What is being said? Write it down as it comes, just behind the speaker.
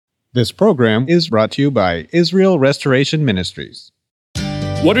This program is brought to you by Israel Restoration Ministries.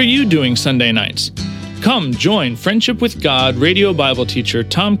 What are you doing Sunday nights? Come join Friendship with God radio Bible teacher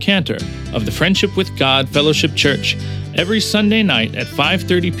Tom Cantor of the Friendship with God Fellowship Church every Sunday night at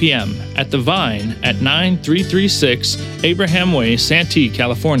 5:30 p.m. at The Vine at 9336 Abraham Way, Santee,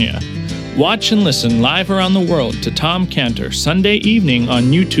 California. Watch and listen live around the world to Tom Cantor Sunday evening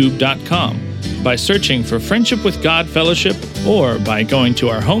on YouTube.com by searching for Friendship with God Fellowship or by going to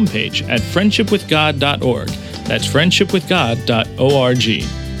our homepage at friendshipwithgod.org. That's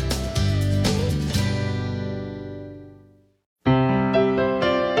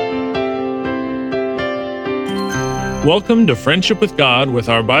Welcome to Friendship with God with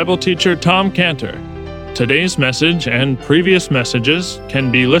our Bible teacher, Tom Cantor. Today's message and previous messages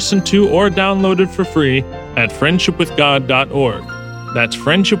can be listened to or downloaded for free at friendshipwithgod.org. That's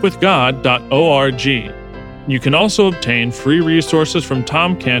friendshipwithgod.org. You can also obtain free resources from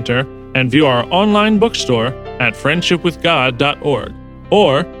Tom Cantor and view our online bookstore at friendshipwithgod.org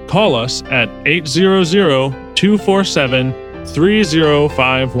or call us at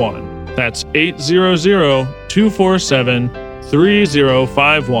 800-247-3051. That's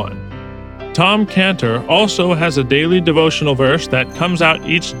 800-247-3051. Tom Cantor also has a daily devotional verse that comes out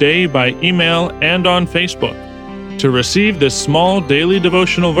each day by email and on Facebook. To receive this small daily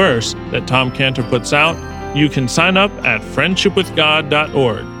devotional verse that Tom Cantor puts out, you can sign up at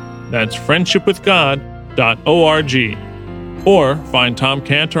friendshipwithgod.org. That's friendshipwithgod.org. Or find Tom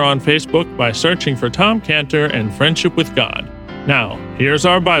Cantor on Facebook by searching for Tom Cantor and Friendship with God. Now, here's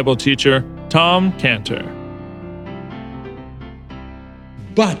our Bible teacher, Tom Cantor.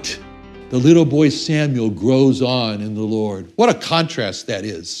 But the little boy Samuel grows on in the Lord. What a contrast that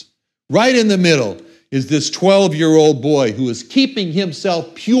is. Right in the middle is this 12-year-old boy who is keeping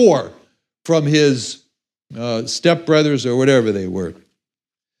himself pure from his stepbrothers or whatever they were.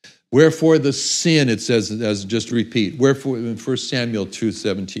 Wherefore the sin, it says, as just repeat, wherefore in 1 Samuel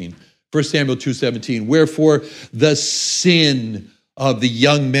 2:17. 1 Samuel 2:17, wherefore the sin of the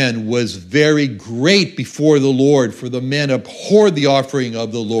young men was very great before the Lord, for the men abhorred the offering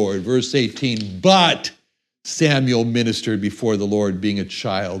of the Lord. Verse 18, but Samuel ministered before the Lord, being a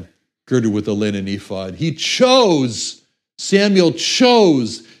child, girded with a linen ephod. Samuel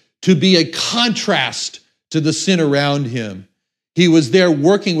chose to be a contrast to the sin around him. He was there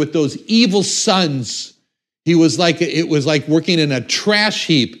working with those evil sons. It was like working in a trash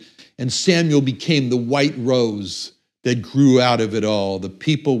heap, and Samuel became the white rose that grew out of it all. The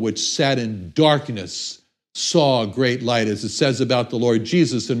people which sat in darkness saw a great light, as it says about the Lord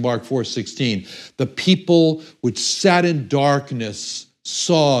Jesus in Mark 4:16. The people which sat in darkness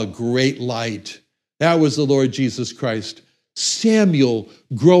saw a great light. That was the Lord Jesus Christ. Samuel,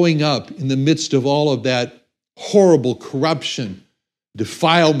 growing up in the midst of all of that horrible corruption,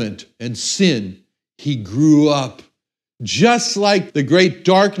 defilement, and sin, he grew up just like the great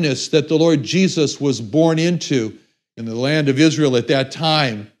darkness that the Lord Jesus was born into in the land of Israel at that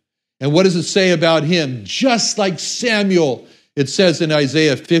time. And what does it say about him? Just like Samuel, it says in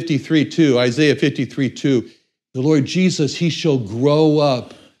Isaiah 53:2, the Lord Jesus, he shall grow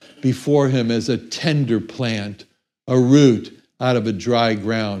up before him as a tender plant, a root out of a dry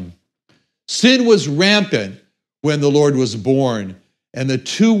ground. Sin was rampant when the Lord was born. And the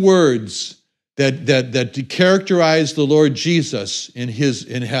two words that characterized the Lord Jesus in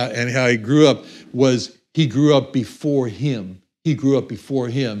how he grew up was he grew up before him. He grew up before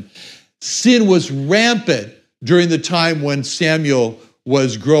him. Sin was rampant during the time when Samuel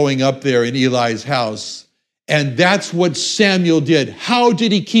was growing up there in Eli's house. And that's what Samuel did. How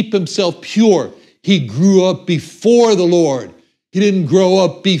did he keep himself pure? He grew up before the Lord. He didn't grow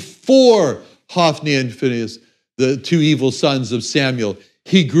up before Hophni and Phinehas, the two evil sons of Samuel.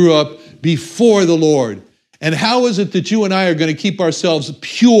 He grew up before the Lord. And how is it that you and I are going to keep ourselves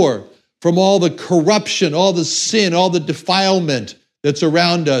pure from all the corruption, all the sin, all the defilement that's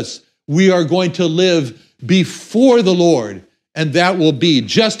around us? We are going to live before the Lord. And that will be,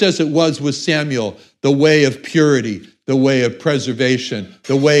 just as it was with Samuel, the way of purity, the way of preservation,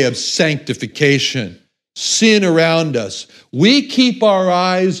 the way of sanctification. Sin around us. We keep our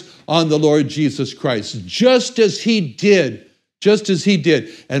eyes on the Lord Jesus Christ, just as he did.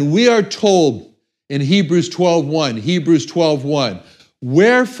 And we are told in Hebrews 12:1,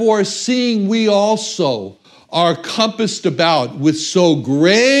 wherefore seeing we also are compassed about with so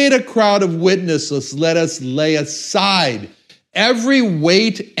great a crowd of witnesses, let us lay aside every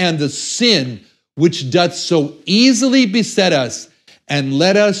weight and the sin which doth so easily beset us, and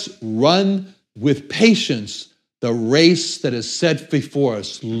let us run with patience the race that is set before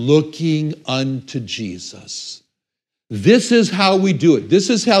us, looking unto Jesus. This is how we do it. This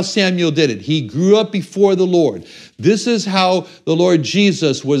is how Samuel did it. He grew up before the Lord. This is how the Lord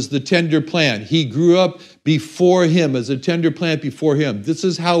Jesus was the tender plant. He grew up before him as a tender plant before him. This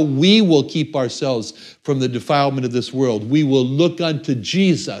is how we will keep ourselves from the defilement of this world. We will look unto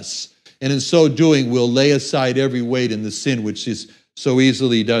Jesus, and in so doing, we'll lay aside every weight and the sin which is so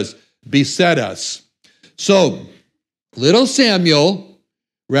easily does beset us. So, little Samuel,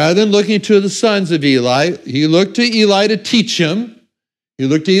 rather than looking to the sons of Eli, he looked to Eli to teach him. He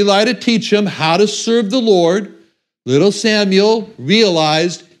looked to Eli to teach him how to serve the Lord. Little Samuel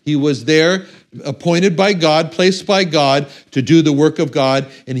realized he was there, appointed by God, placed by God to do the work of God,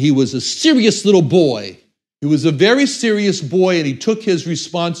 and he was a serious little boy. He was a very serious boy, and he took his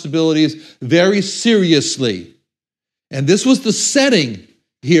responsibilities very seriously. And this was the setting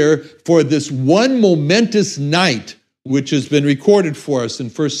here for this one momentous night, which has been recorded for us in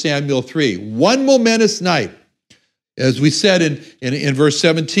 1 Samuel 3. One momentous night. As we said in verse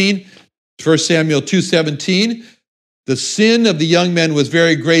 17, 1 Samuel 2:17, the sin of the young men was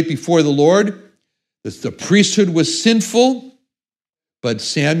very great before the Lord. The priesthood was sinful, but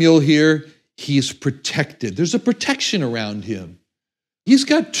Samuel here, he's protected. There's a protection around him. He's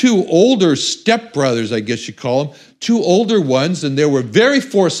got two older stepbrothers, I guess you call them, two older ones, and they were very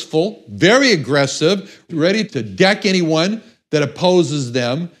forceful, very aggressive, ready to deck anyone that opposes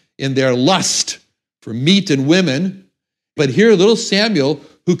them in their lust for meat and women. But here, little Samuel,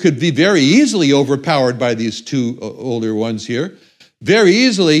 who could be very easily overpowered by these two older ones here, very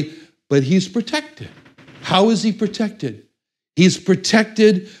easily, but he's protected. How is he protected? He's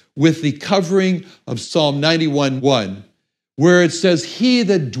protected with the covering of Psalm 91:1. Where it says, he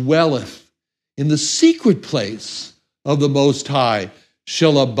that dwelleth in the secret place of the Most High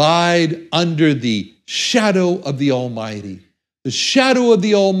shall abide under the shadow of the Almighty. The shadow of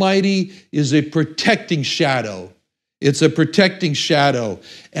the Almighty is a protecting shadow. It's a protecting shadow.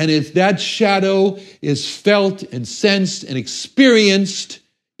 And if that shadow is felt and sensed and experienced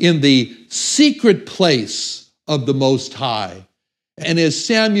in the secret place of the Most High, and as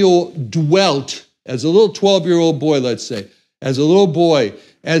Samuel dwelt, as a little 12-year-old boy, let's say, as a little boy,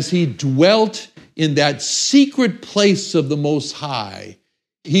 as he dwelt in that secret place of the Most High,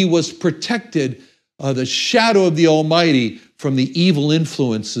 he was protected the shadow of the Almighty from the evil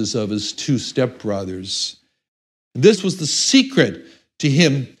influences of his two stepbrothers. This was the secret to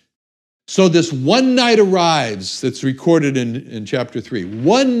him. So this one night arrives, that's recorded in chapter 3.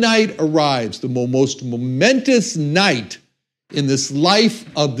 One night arrives, the most momentous night in this life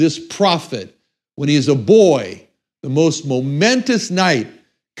of this prophet, when he is a boy. The most momentous night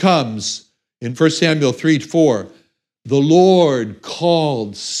comes in 1 Samuel 3:4. The Lord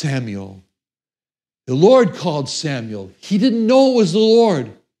called Samuel. The Lord called Samuel. He didn't know it was the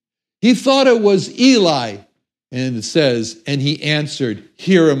Lord. He thought it was Eli. And it says, and he answered,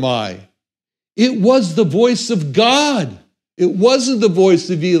 here am I. It was the voice of God. It wasn't the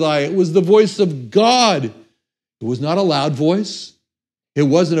voice of Eli. It was the voice of God. It was not a loud voice. It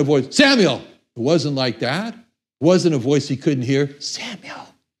wasn't a voice, Samuel. It wasn't like that. It wasn't a voice he couldn't hear, Samuel.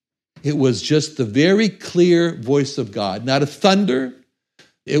 It was just the very clear voice of God, not a thunder.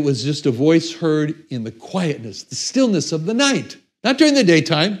 It was just a voice heard in the quietness, the stillness of the night. Not during the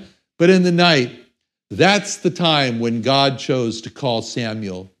daytime, but in the night. That's the time when God chose to call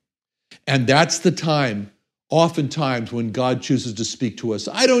Samuel. And that's the time, oftentimes, when God chooses to speak to us.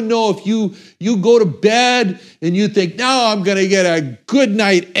 I don't know if you go to bed and you think, now I'm going to get a good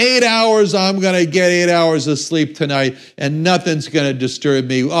night, 8 hours, I'm going to get 8 hours of sleep tonight, and nothing's going to disturb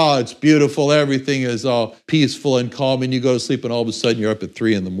me. Oh, it's beautiful. Everything is all peaceful and calm, and you go to sleep, and all of a sudden you're up at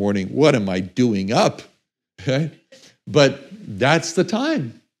 3 a.m. What am I doing up? Okay? But that's the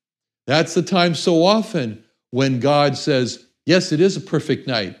time. That's the time so often when God says, yes, it is a perfect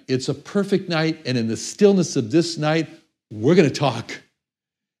night. It's a perfect night, and in the stillness of this night, we're going to talk,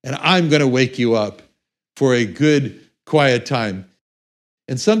 and I'm going to wake you up for a good, quiet time.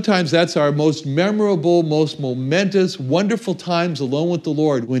 And sometimes that's our most memorable, most momentous, wonderful times alone with the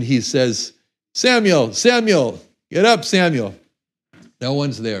Lord when he says, Samuel, Samuel, get up, Samuel. No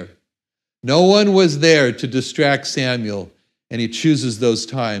one's there. No one was there to distract Samuel. And he chooses those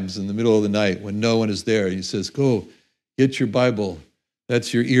times in the middle of the night when no one is there. He says, go, get your Bible.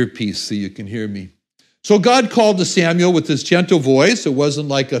 That's your earpiece so you can hear me. So God called to Samuel with this gentle voice. It wasn't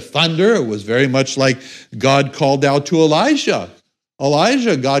like a thunder. It was very much like God called out to Elijah.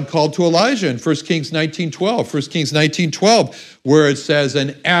 God called to Elijah in 1 Kings 19:12. 1 Kings 19:12, where it says,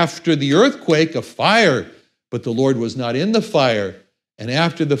 and after the earthquake, a fire, but the Lord was not in the fire. And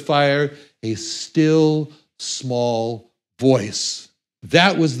after the fire, a still, small voice.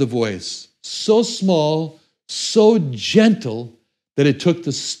 That was the voice. So small, so gentle that it took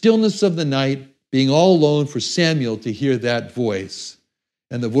the stillness of the night, being all alone, for Samuel to hear that voice.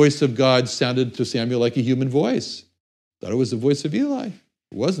 And the voice of God sounded to Samuel like a human voice. Thought it was the voice of Eli.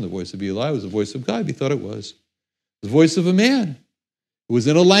 It wasn't the voice of Eli, it was the voice of God. He thought it was. The voice of a man. It was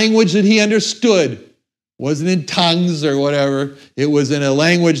in a language that he understood. It wasn't in tongues or whatever. It was in a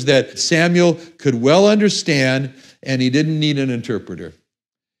language that Samuel could well understand, and he didn't need an interpreter.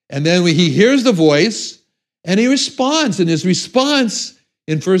 And then he hears the voice, and he responds. And his response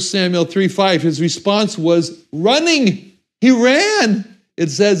in 1 Samuel 3:5, his response was running. He ran. It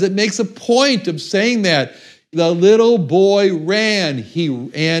says, it makes a point of saying that. The little boy ran,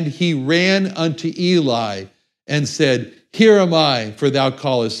 he ran unto Eli and said, here am I, for thou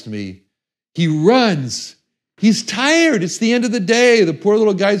callest me. He runs. He's tired. It's the end of the day. The poor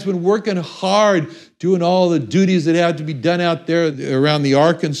little guy's been working hard, doing all the duties that have to be done out there around the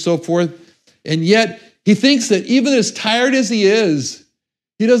ark and so forth. And yet, he thinks that even as tired as he is,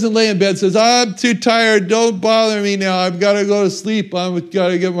 he doesn't lay in bed and says, I'm too tired. Don't bother me now. I've got to go to sleep. I've got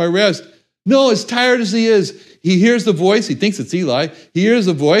to get my rest. No, as tired as he is, he hears the voice. He thinks it's Eli. He hears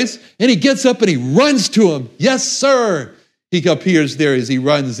the voice, and he gets up and he runs to him. Yes, sir. He appears there as he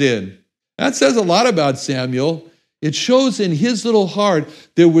runs in. That says a lot about Samuel. It shows in his little heart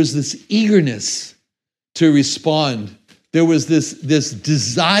there was this eagerness to respond. There was this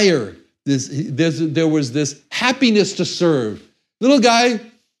desire. There was this happiness to serve. Little guy,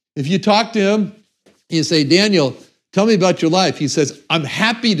 if you talk to him, you say, Daniel, tell me about your life. He says, I'm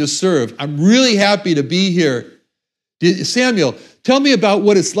happy to serve. I'm really happy to be here. Samuel, tell me about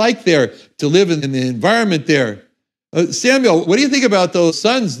what it's like there to live in the environment there. Samuel, what do you think about those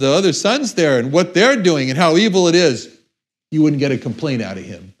sons, the other sons there, and what they're doing and how evil it is? You wouldn't get a complaint out of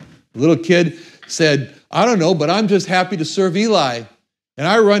him. The little kid said, I don't know, but I'm just happy to serve Eli. And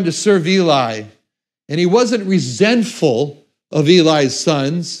I run to serve Eli. And he wasn't resentful of Eli's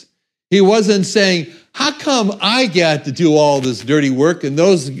sons. He wasn't saying, how come I get to do all this dirty work and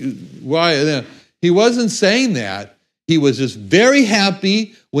those, why? He wasn't saying that. He was just very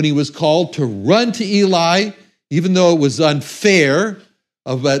happy when he was called to run to Eli, even though it was unfair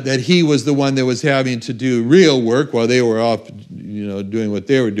that he was the one that was having to do real work while they were off, doing what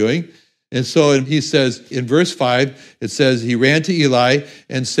they were doing. And so he says in verse 5, it says, he ran to Eli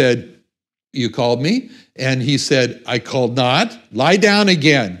and said, you called me? And he said, I called not. Lie down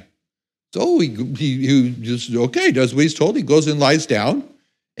again. So he just, okay, does what he's told. He goes and lies down.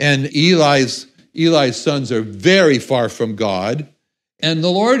 And Eli's sons are very far from God. And the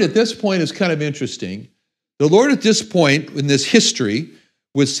Lord at this point is kind of interesting. The Lord at this point in this history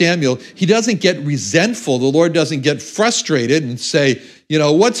with Samuel, he doesn't get resentful. The Lord doesn't get frustrated and say,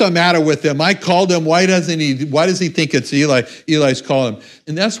 what's the matter with him? I called him. Why does he think it's Eli? Eli's calling him.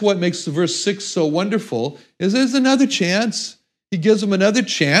 And that's what makes the verse 6 so wonderful, is there's another chance. He gives him another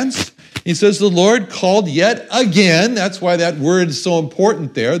chance. He says, the Lord called yet again. That's why that word is so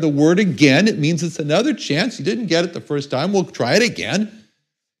important there. The word again, it means it's another chance. He didn't get it the first time. We'll try it again.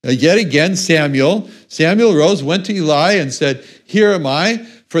 Yet again, Samuel rose, went to Eli and said, here am I,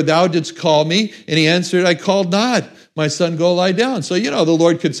 for thou didst call me. And he answered, I called not. My son, go lie down. So, the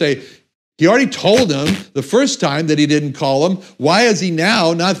Lord could say, he already told him the first time that he didn't call him. Why is he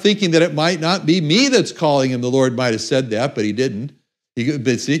now not thinking that it might not be me that's calling him? The Lord might have said that, but he didn't.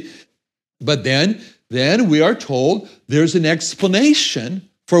 But then we are told there's an explanation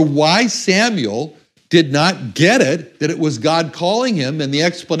for why Samuel did not get it, that it was God calling him. And the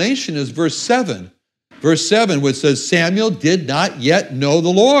explanation is verse 7. Verse 7, which says, Samuel did not yet know the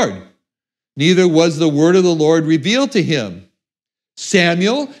Lord, neither was the word of the Lord revealed to him.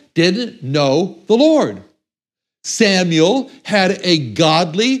 Samuel didn't know the Lord. Samuel had a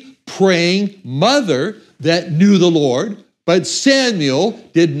godly, praying mother that knew the Lord, but Samuel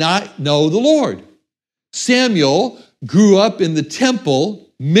did not know the Lord. Samuel grew up in the temple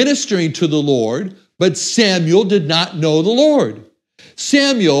ministering to the Lord, but Samuel did not know the Lord.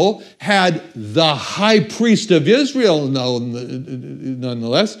 Samuel had the high priest of Israel,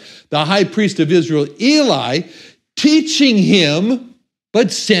 nonetheless, the high priest of Israel, Eli, teaching him,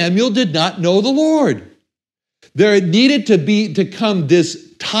 but Samuel did not know the Lord. There needed to come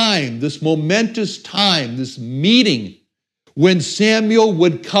this time, this momentous time, this meeting, when Samuel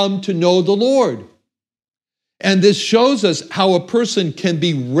would come to know the Lord. And this shows us how a person can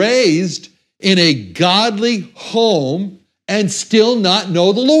be raised in a godly home and still not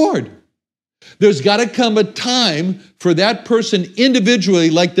know the Lord. There's got to come a time for that person individually,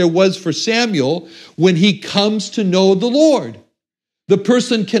 like there was for Samuel, when he comes to know the Lord. The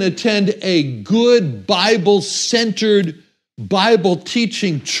person can attend a good Bible-centered,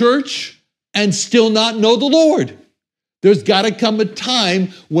 Bible-teaching church, and still not know the Lord. There's got to come a time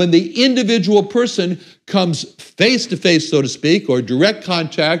when the individual person comes face to face, so to speak, or direct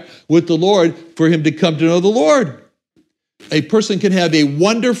contact with the Lord for him to come to know the Lord. A person can have a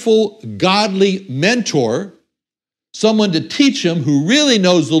wonderful, godly mentor, someone to teach him who really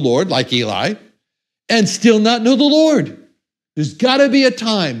knows the Lord, like Eli, and still not know the Lord. There's got to be a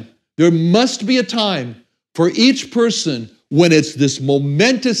time, there must be a time for each person when it's this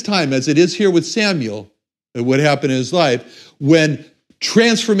momentous time, as it is here with Samuel, what happened in his life, when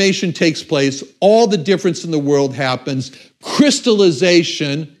transformation takes place, all the difference in the world happens,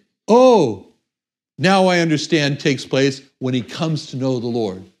 crystallization, now I understand, takes place when he comes to know the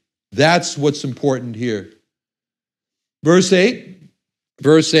Lord. That's what's important here. Verse 8,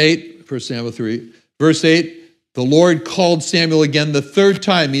 1 Samuel 3, verse 8, the Lord called Samuel again the third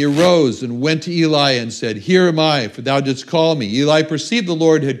time. He arose and went to Eli and said, "Here am I, for thou didst call me." Eli perceived the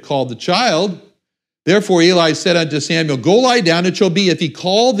Lord had called the child. Therefore Eli said unto Samuel, "Go lie down, it shall be, if he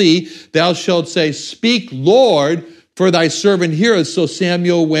call thee, thou shalt say, Speak, Lord, for thy servant heareth." So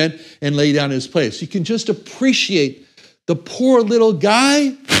Samuel went and lay down in his place. You can just appreciate the poor little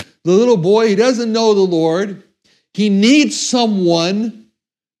guy, the little boy. He doesn't know the Lord. He needs someone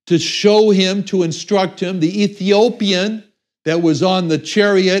to show him, to instruct him. The Ethiopian that was on the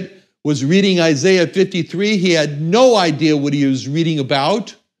chariot was reading Isaiah 53. He had no idea what he was reading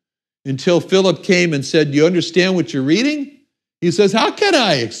about until Philip came and said, "Do you understand what you're reading?" He says, "How can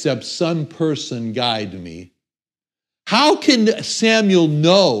I except some person guide me?" How can Samuel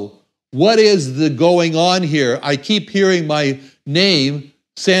know what is the going on here? I keep hearing my name,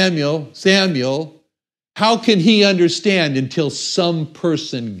 Samuel, Samuel. How can he understand until some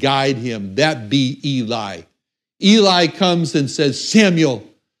person guide him? That be Eli. Eli comes and says, Samuel,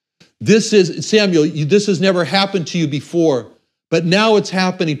 this has never happened to you before, but now it's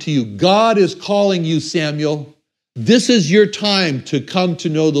happening to you. God is calling you, Samuel. This is your time to come to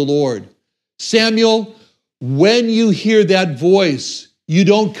know the Lord. Samuel, when you hear that voice, you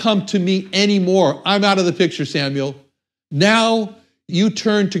don't come to me anymore. I'm out of the picture, Samuel. Now you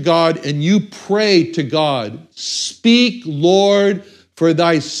turn to God and you pray to God. Speak, Lord, for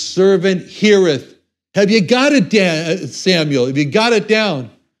thy servant heareth. Have you got it down, Samuel? Have you got it down?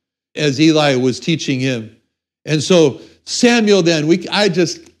 As Eli was teaching him. And so Samuel then, I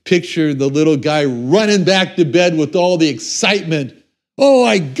just picture the little guy running back to bed with all the excitement. Oh,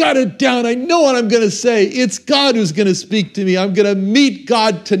 I got it down. I know what I'm going to say. It's God who's going to speak to me. I'm going to meet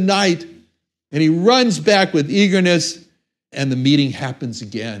God tonight. And he runs back with eagerness. And the meeting happens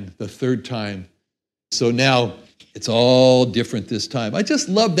again, the third time. So now it's all different this time. I just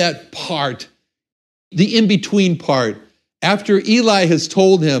love that part, the in-between part. After Eli has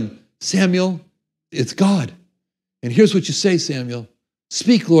told him, Samuel, it's God. And here's what you say, Samuel.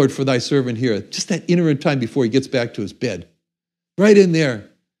 Speak, Lord, for thy servant heareth. Just that interim time before he gets back to his bed. Right in there.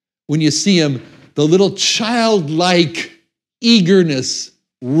 When you see him, the little childlike eagerness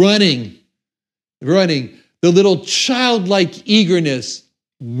running. The little childlike eagerness,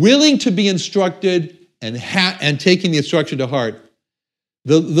 willing to be instructed and taking the instruction to heart.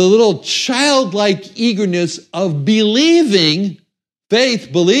 The little childlike eagerness of believing,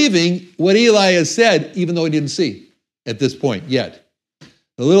 faith, believing what Eli has said, even though he didn't see at this point yet.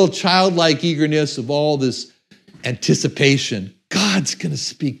 The little childlike eagerness of all this anticipation. God's going to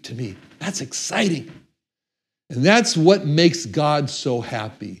speak to me. That's exciting. And that's what makes God so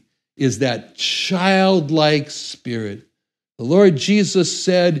happy. Is that childlike spirit. The Lord Jesus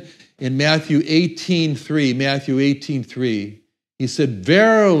said in Matthew 18:3, he said,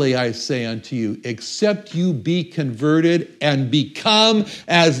 "Verily I say unto you, except you be converted and become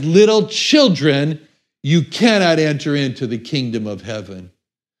as little children, you cannot enter into the kingdom of heaven."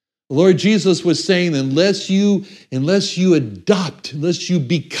 The Lord Jesus was saying, unless you adopt, unless you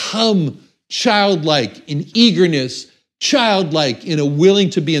become childlike in eagerness, childlike in a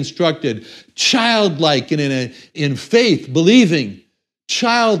willing to be instructed, childlike in faith, believing,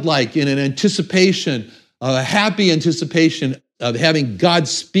 childlike in an anticipation, a happy anticipation of having God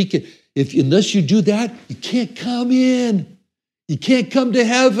speak it. Unless you do that, you can't come in. You can't come to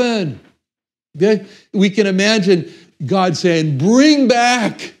heaven. We can imagine God saying, bring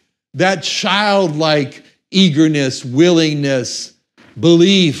back that childlike eagerness, willingness,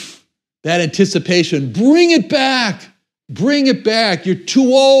 belief, that anticipation. Bring it back. Bring it back. You're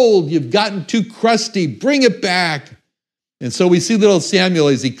too old. You've gotten too crusty. Bring it back. And so we see little Samuel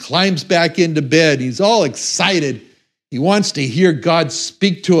as he climbs back into bed. He's all excited. He wants to hear God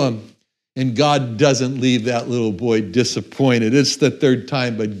speak to him. And God doesn't leave that little boy disappointed. It's the third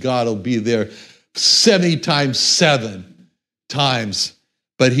time, but God will be there 70 times 7 times.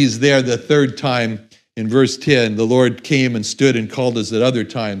 but he's there the third time. In verse 10, the Lord came and stood and called us at other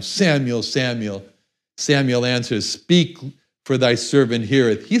times, Samuel, Samuel. Samuel answers, speak, for thy servant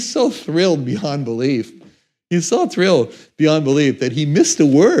heareth. He's so thrilled beyond belief. He's so thrilled beyond belief that he missed a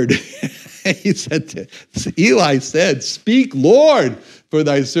word. Eli said, speak, Lord, for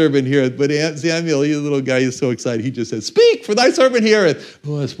thy servant heareth. But Samuel, he's a little guy, he's so excited. He just said, speak, for thy servant heareth.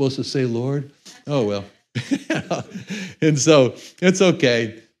 Oh, I was supposed to say Lord? Oh, well. And so it's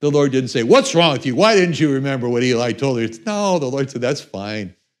okay. The Lord didn't say, what's wrong with you? Why didn't you remember what Eli told you? No, the Lord said, that's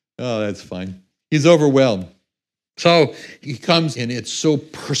fine. Oh, that's fine. He's overwhelmed. So he comes, and it's so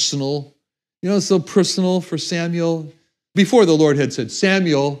personal. It's so personal for Samuel. Before the Lord had said,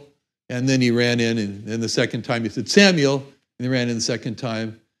 Samuel, and then he ran in, and then the second time he said, Samuel, and he ran in the second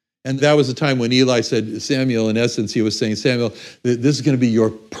time. And that was the time when Eli said, Samuel, in essence, he was saying, Samuel, this is going to be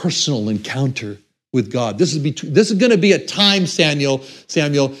your personal encounter with God. This is going to be a time, Samuel,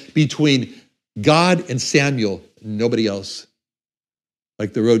 between God and Samuel, nobody else.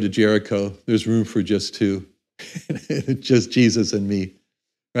 Like the road to Jericho, there's room for just two, just Jesus and me,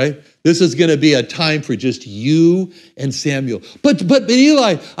 right? This is going to be a time for just you and Samuel. But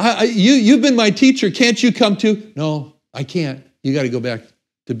Eli, you've been my teacher. Can't you come too? No, I can't. You got to go back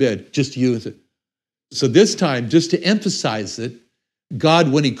to bed. Just you. So this time, just to emphasize it,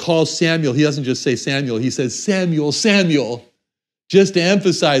 God, when he calls Samuel, he doesn't just say Samuel. He says, Samuel, Samuel. Just to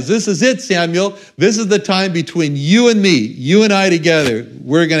emphasize, this is it, Samuel. This is the time between you and me, you and I together.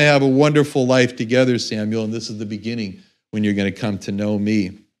 We're going to have a wonderful life together, Samuel, and this is the beginning when you're going to come to know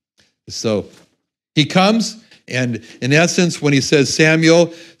me. So he comes, and in essence, when he says,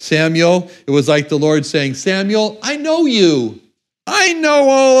 Samuel, Samuel, it was like the Lord saying, Samuel, I know you. I know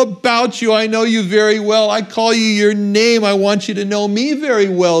all about you. I know you very well. I call you your name. I want you to know me very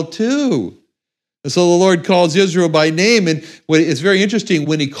well, too. And so the Lord calls Israel by name, and it's very interesting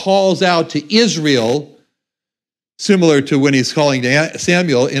when he calls out to Israel, similar to when he's calling to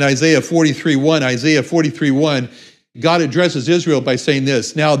Samuel in Isaiah 43:1, God addresses Israel by saying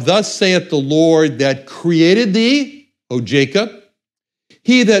this, Now thus saith the Lord that created thee, O Jacob,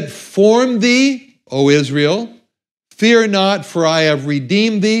 he that formed thee, O Israel, fear not, for I have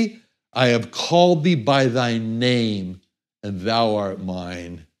redeemed thee, I have called thee by thy name, and thou art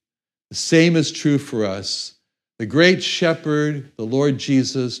mine. The same is true for us. The great shepherd, the Lord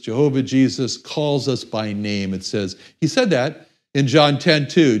Jesus, Jehovah Jesus, calls us by name. It says, he said that in John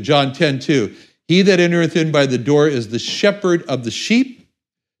 10:2. John 10:2. He that entereth in by the door is the shepherd of the sheep.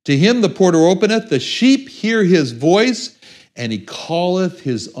 To him the porter openeth, the sheep hear his voice, and he calleth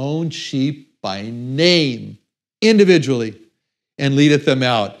his own sheep by name, individually, and leadeth them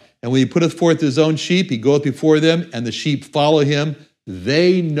out. And when he putteth forth his own sheep, he goeth before them, and the sheep follow him.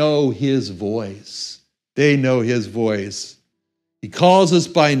 They know his voice. They know his voice. He calls us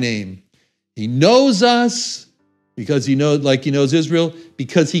by name. He knows us because he knows, like he knows Israel,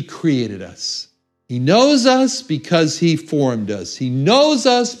 because he created us. He knows us because he formed us. He knows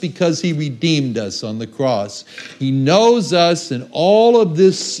us because he redeemed us on the cross. He knows us, and all of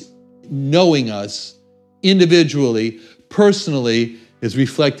this knowing us individually, personally, is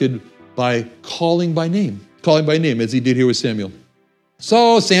reflected by calling by name, as he did here with Samuel.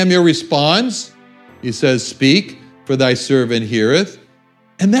 So Samuel responds. He says, speak, for thy servant heareth.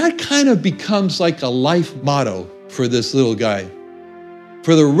 And that kind of becomes like a life motto for this little guy.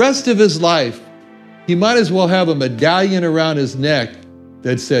 For the rest of his life, he might as well have a medallion around his neck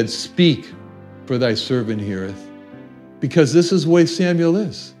that said, speak, for thy servant heareth. Because this is the way Samuel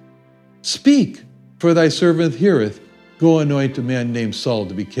is. Speak, for thy servant heareth. Go anoint a man named Saul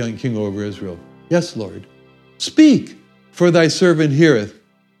to be king over Israel. Yes, Lord. Speak, for thy servant heareth.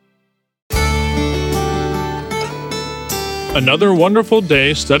 Another wonderful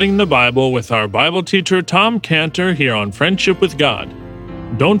day studying the Bible with our Bible teacher Tom Cantor here on Friendship with God.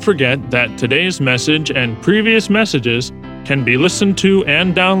 Don't forget that today's message and previous messages can be listened to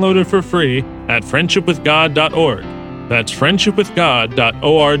and downloaded for free at friendshipwithgod.org. That's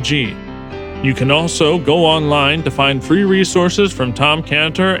friendshipwithgod.org. You can also go online to find free resources from Tom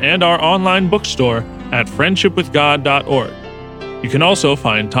Cantor and our online bookstore at friendshipwithgod.org. You can also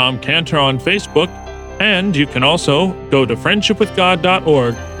find Tom Cantor on Facebook, and you can also go to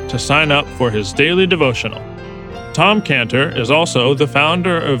friendshipwithgod.org to sign up for his daily devotional. Tom Cantor is also the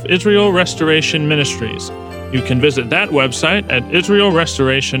founder of Israel Restoration Ministries. You can visit that website at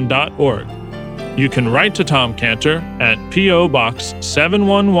israelrestoration.org. You can write to Tom Cantor at P.O. Box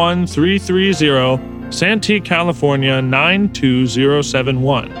 711330, Santee, California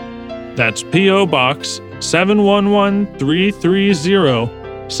 92071. That's P.O. Box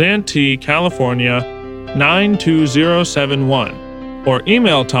 711330, Santee, California 92071. or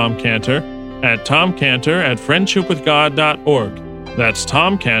email Tom Cantor at tomcantor@friendshipwithgod.org. That's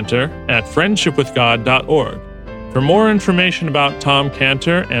tomcantor@friendshipwithgod.org. For more information about Tom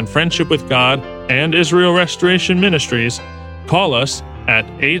Cantor and Friendship with God and Israel Restoration Ministries, call us at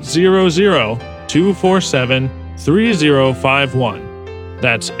 800-247-3051.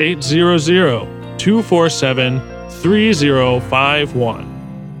 That's 800-247-3051.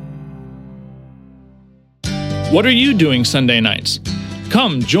 What are you doing Sunday nights?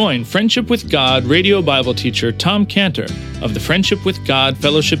 Come join Friendship with God radio Bible teacher Tom Cantor of the Friendship with God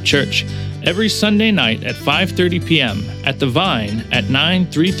Fellowship Church every Sunday night at 5:30 p.m. at The Vine at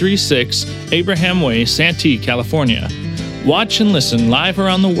 9336 Abraham Way, Santee, California. Watch and listen live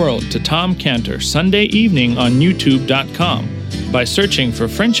around the world to Tom Cantor Sunday evening on YouTube.com by searching for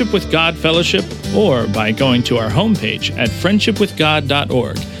Friendship with God Fellowship or by going to our homepage at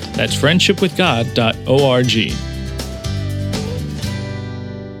friendshipwithgod.org. That's friendshipwithgod.org.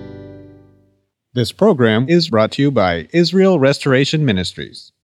 This program is brought to you by Israel Restoration Ministries.